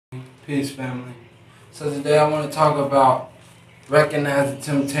Peace, family. So today I want to talk about recognizing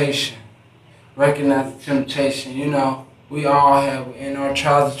temptation. Recognizing temptation. You know, we all have in our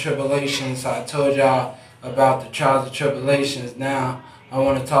trials and tribulations. I told y'all about the trials and tribulations. Now I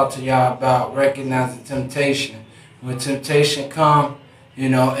want to talk to y'all about recognizing temptation. When temptation comes, you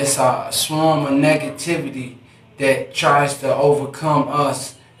know, it's a swarm of negativity that tries to overcome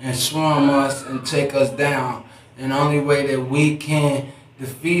us and swarm us and take us down. And the only way that we can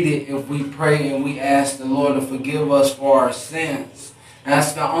defeat it if we pray and we ask the Lord to forgive us for our sins. And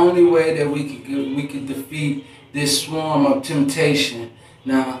that's the only way that we can defeat this swarm of temptation.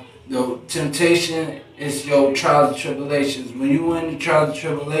 Now, the temptation is your trials and tribulations. When you in the trials and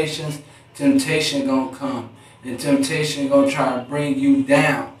tribulations, temptation gonna come. And temptation gonna try to bring you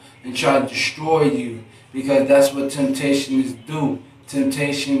down and try to destroy you, because that's what temptation is do.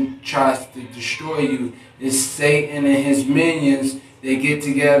 Temptation tries to destroy you. It's Satan and his minions. They get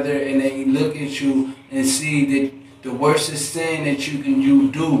together and they look at you and see that the worst sin that you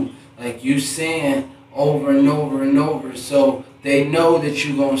can do, like you sin over and over and over. So they know that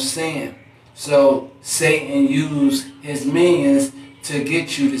you're going to sin. So Satan used his minions to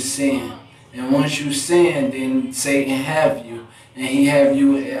get you to sin. And once you sin, then Satan have you. And he have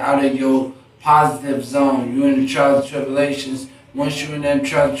you out of your positive zone. You're in the trials and tribulations. Once you're in them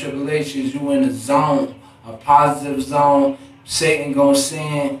trials and tribulations, you're in a zone, a positive zone. Satan gonna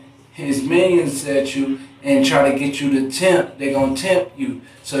send his minions at you and try to get you to tempt. They're gonna tempt you.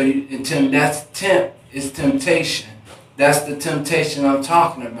 So that's temptation. That's the temptation I'm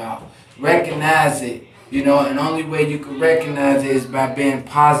talking about. Recognize it, you know, and the only way you can recognize it is by being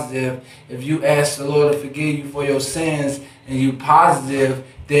positive. If you ask the Lord to forgive you for your sins and you positive,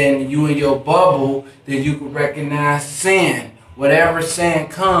 then you in your bubble, then you can recognize sin. Whatever sin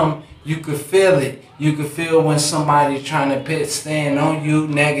come, you could feel it. You could feel when somebody's trying to put sin on you,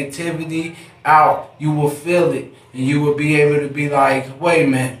 negativity out. You will feel it. And you will be able to be like, wait a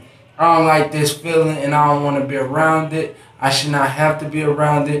minute, I don't like this feeling and I don't want to be around it. I should not have to be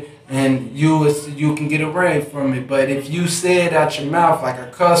around it. And you can get away from it. But if you say it out your mouth like a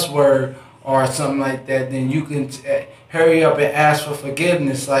cuss word or something like that, then you can hurry up and ask for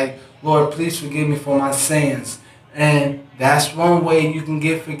forgiveness. Like, Lord, please forgive me for my sins. And that's one way you can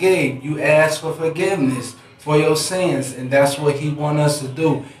get forgiven. You ask for forgiveness for your sins. And that's what he wants us to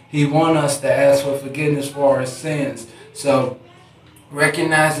do. He wants us to ask for forgiveness for our sins. So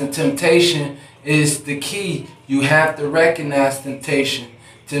recognizing temptation is the key. You have to recognize temptation.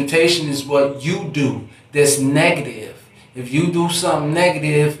 Temptation is what you do that's negative. If you do something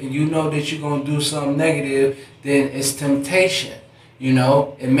negative and you know that you're going to do something negative, then it's temptation. You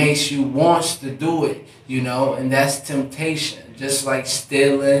know, it makes you want to do it, you know, and that's temptation. Just like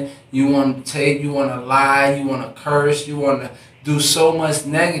stealing, you want to take, you want to lie, you want to curse, you want to do so much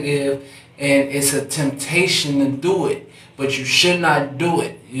negative, and it's a temptation to do it. But you should not do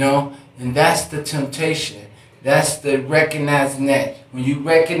it, you know, and that's the temptation. That's the recognizing that. When you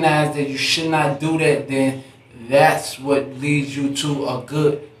recognize that you should not do that, then that's what leads you to a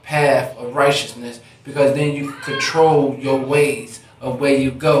good path of righteousness, because then you can control your ways of where you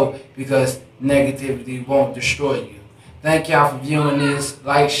go, because negativity won't destroy you. Thank y'all for viewing this.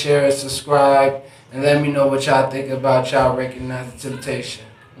 Like, share, subscribe, and let me know what y'all think about y'all recognizing temptation.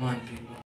 One, people.